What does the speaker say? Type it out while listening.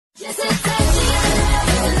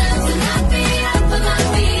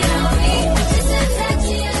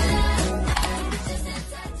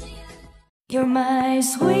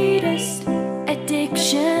sweetest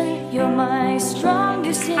addiction. You're my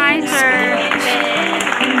strongest inspiration.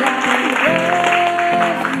 And I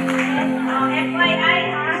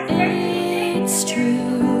love you. It's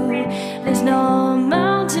true. There's no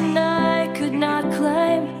mountain I could not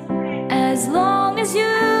climb as long as you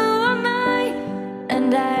are mine.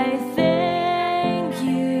 And I thank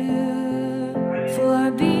you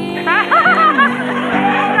for being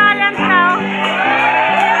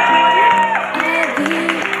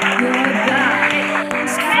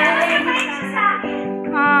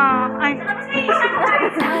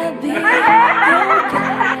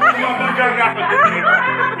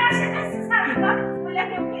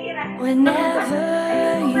whenever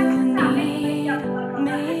you need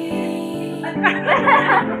me.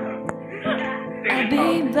 I'll be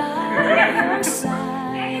by your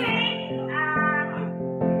side.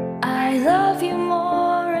 I love you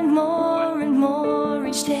more and more and more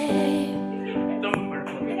each day.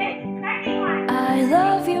 I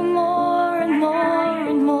love you more and more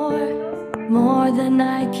and more than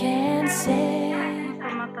I can say.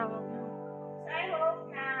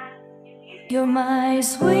 You're my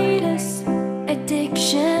sweetest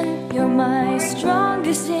addiction. You're my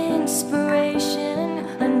strongest inspiration.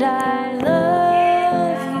 And I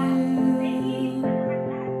love you.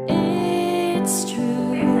 It's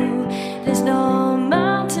true. There's no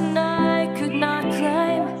mountain I could not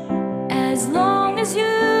climb as long as you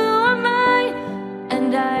are mine.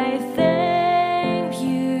 And I thank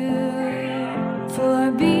you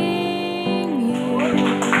for being you.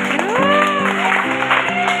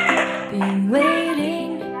 Been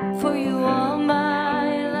waiting for you all my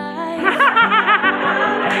life.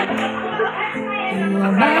 You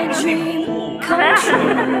are my dream come true.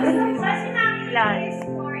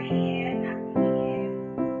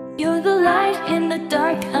 You're the light in the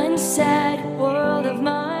dark, unsaid world of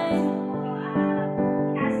mine.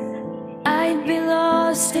 I'd be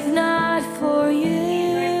lost if not for you.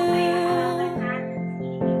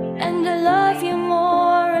 And I love you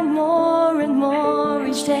more and more and more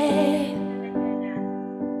each day.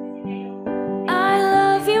 I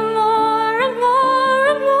love you more and more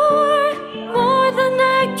and more than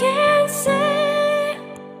I can say.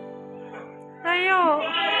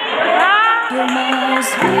 You're my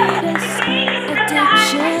sweetest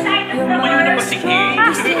addiction. You're my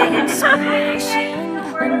strongest inspiration.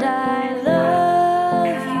 And I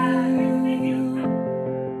love you.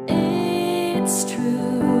 It's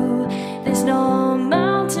true. There's no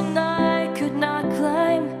mountain I could not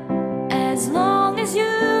climb as long as you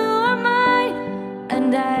are mine.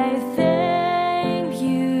 And I thank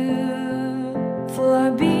you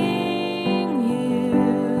for being you.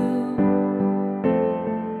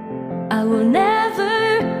 I will never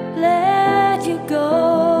let you go.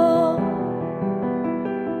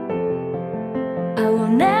 I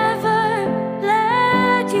will never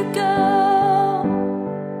let you go.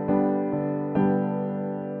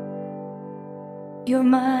 You're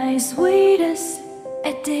my sweetest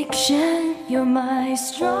addiction. You're my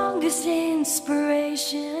strongest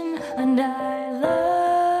inspiration. And I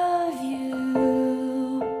love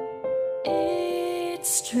you.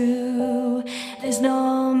 It's true. There's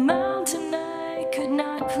no mountain I could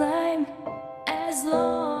not climb as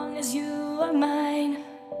long as you are mine.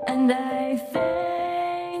 And I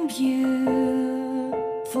thank you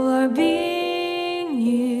for being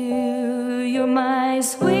you. You're my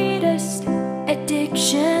sweetest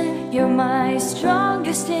addiction. You're my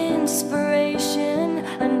strongest inspiration.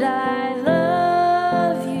 And I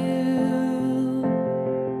love you.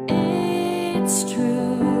 It's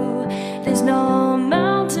true. There's no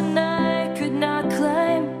mountain I could not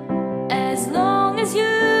climb as long as you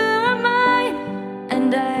are mine.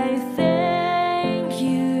 And I thank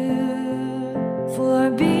you for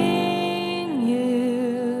being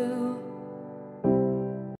you.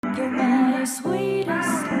 You're my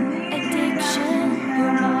sweetest addiction.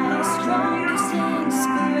 You're my strongest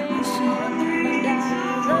inspiration. And I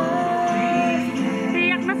love you.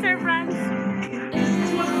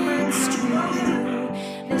 It's true.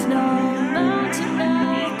 There's no mountain I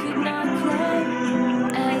could not climb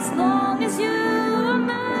as long as you are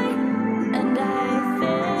mine. And I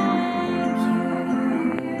thank you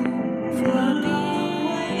for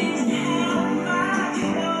being you.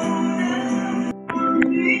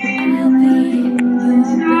 I'll be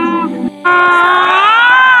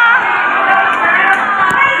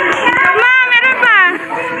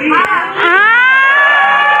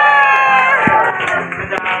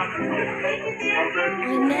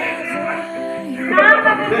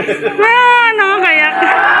your Nakakayak.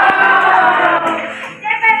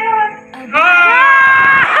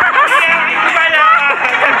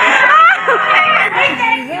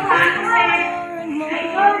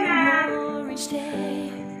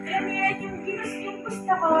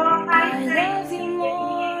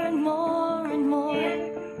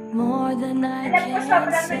 Alam ko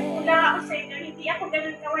sobrang nagkulang ako sa inyo. Hindi ako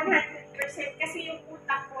ganun ka 100% kasi yung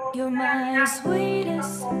utak ko. You're my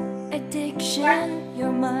sweetest addiction.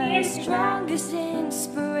 You're my strongest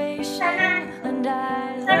inspiration. And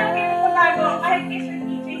I love you.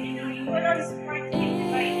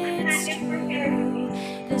 It's true.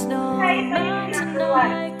 There's no mountain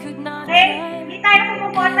I could not climb. Hindi tayo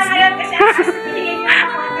pumupota ngayon kasi ang sasabihin niyo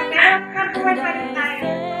ako na pero nakuha pa rin tayo.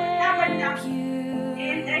 Laban lang.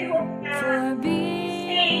 And I hope na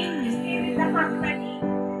stay with the company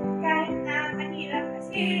kahit na mahirap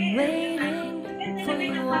kasi maganda naman ang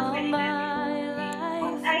company natin.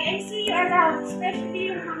 I see you around, especially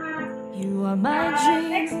yung mga You are my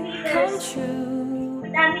dream come true.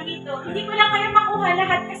 madami dito. Hindi ko lang kayo makuha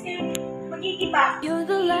lahat kasi mag-iiba. You're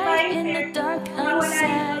the light in the dark,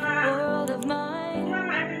 unsad world of mine.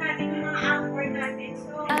 Mga ano natin, yung mga anchor natin.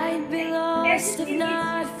 So, I'd be lost if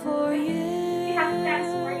not for you. we have plans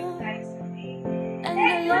for you guys. Okay? And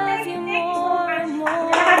I love you more and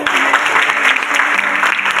more.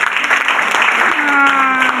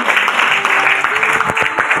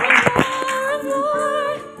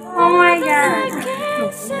 Oh my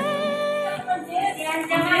God.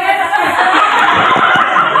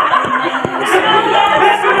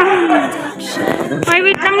 Ay,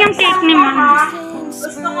 wait lang yung cake ni Ma'am. Gusto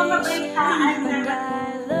ko mabalitaan na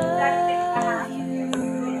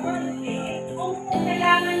kung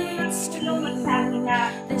kailangan nyo ng tulong magsabi na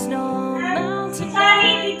sorry,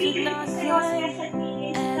 bibigyan ko sa'yo special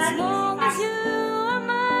meetings. As long as you are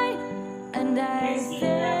mine, and I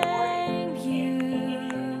thank you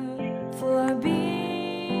for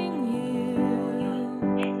being you.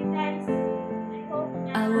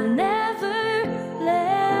 I will never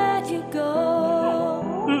let you go.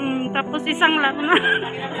 Tapos isang lang na.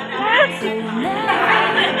 I will never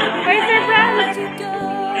Ay, surprise! let you go.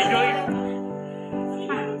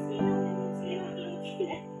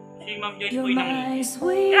 You're my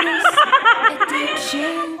sweetest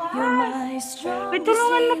addiction. You're my strongest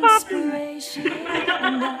tulungan mo, Papi. inspiration.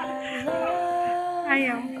 And I love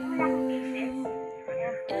Ayaw. you.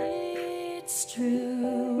 It's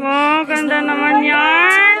true. Wow, ganda naman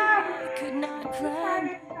yan. I could not climb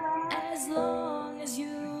as long as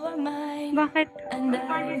you are mine. Bakit? And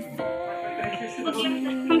I thank you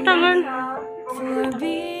Ang tagal. for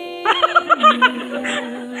being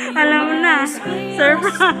Alam mo na.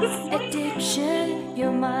 Surprise. addiction.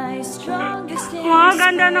 You're my strongest Wow,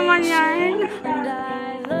 ganda naman yan. and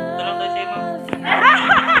I love you.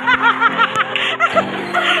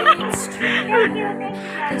 It's true.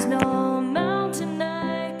 There's no mountain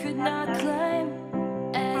I could not climb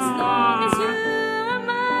as long as you are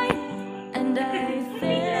mine. And I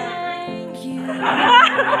thank you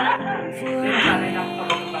for being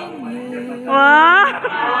you. Wow.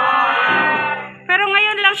 Pero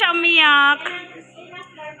ngayon lang siya umiyak.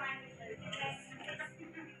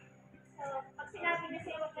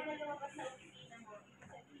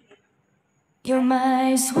 You're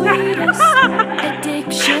my sweetest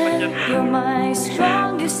addiction. You're my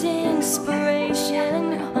strongest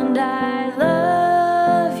inspiration. And I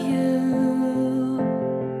love you.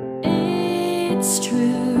 It's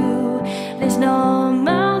true. There's no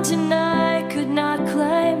mountain I could not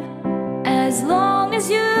climb as long as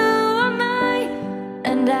you are mine.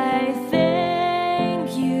 And I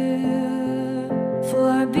thank you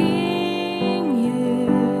for being you.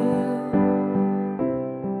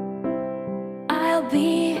 I'll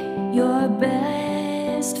be your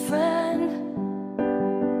best friend.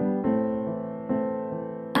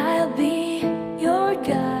 I'll be your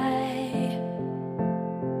guide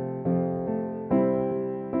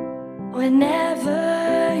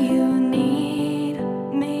whenever you need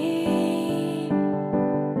me.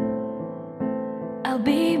 I'll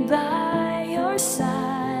be by your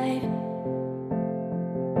side.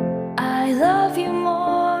 I love you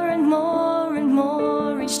more and more and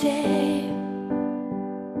more each day.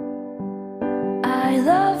 I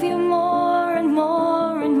love you more and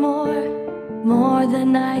more and more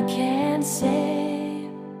than I can say.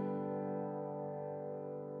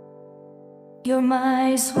 You're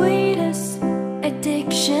my sweetest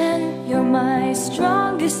addiction. You're my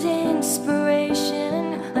strongest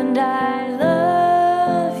inspiration. And I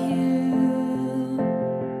love you.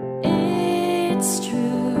 It's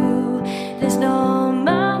true. There's no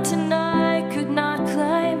mountain I could not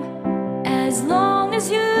climb as long as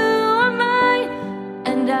you are mine.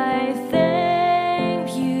 And I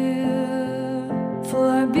thank you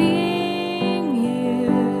for being you.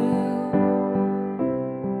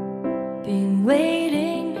 Been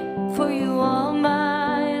waiting for you all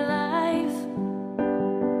my life.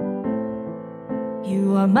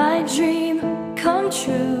 You are my dream come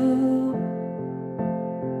true.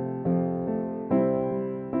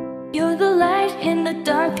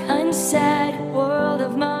 dark and sad world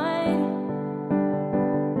of mine.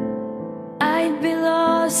 I'd be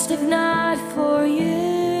lost if not for you.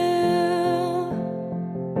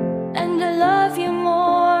 And I love you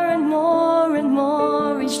more and more and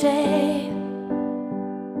more each day.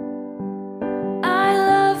 I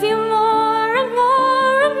love you more and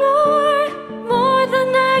more and more than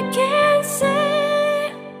I can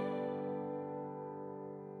say.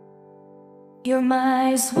 You're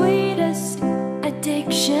my sweetest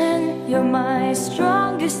addiction, you're my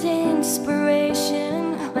strongest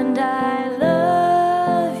inspiration, and I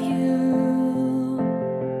love you.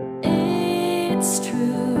 It's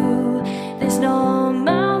true, there's no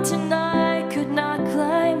mountain I could not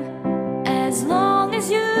climb as long as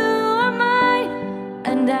you are mine,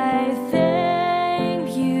 and I thank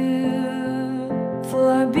you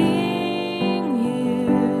for being you.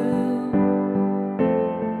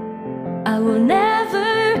 I will never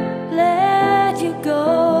let you go.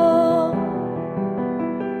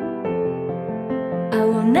 I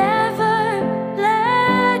will never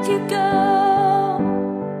let you go.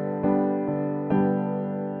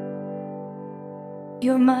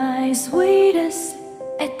 You're my sweetest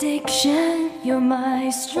addiction, you're my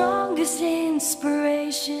strongest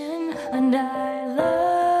inspiration, and I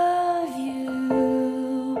love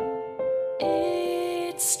you.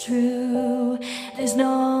 It's true, there's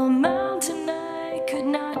no mountain I could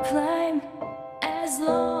not climb as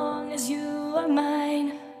long as you are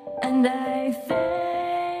mine, and I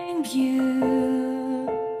thank you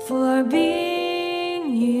for being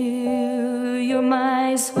you. You're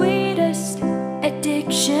my sweetest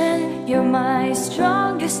addiction, you're my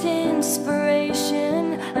strongest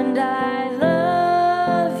inspiration, and I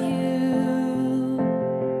love you.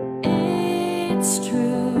 It's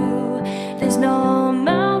true, there's no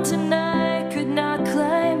mountain I could not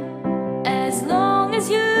climb as long as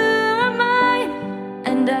you are mine,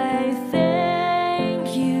 and I thank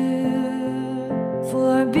you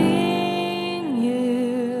for being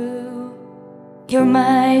you. You're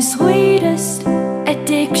my sweetest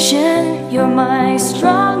addiction, you're my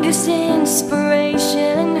strongest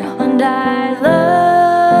inspiration, and I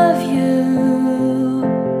love you.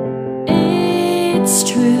 It's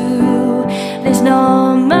true, there's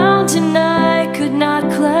no mountain I could not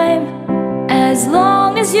climb as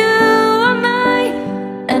long as you are mine,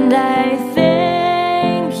 and I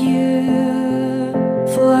thank you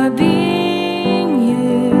for being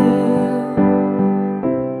you.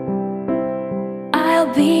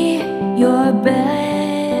 I'll be your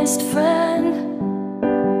best friend,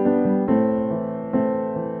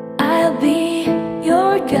 I'll be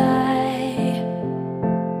your guide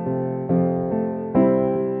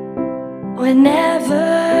whenever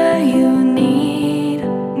you need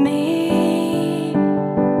me.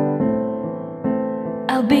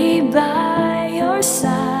 I'll be by your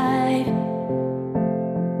side.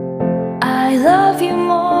 I love you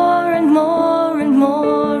more and more and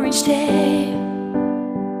more each day.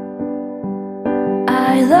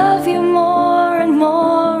 I love you more and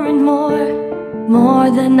more and more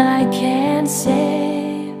than I can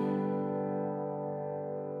say.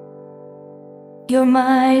 You're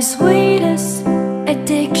my sweetest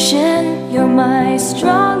addiction, you're my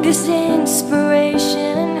strongest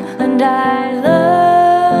inspiration, and I love you.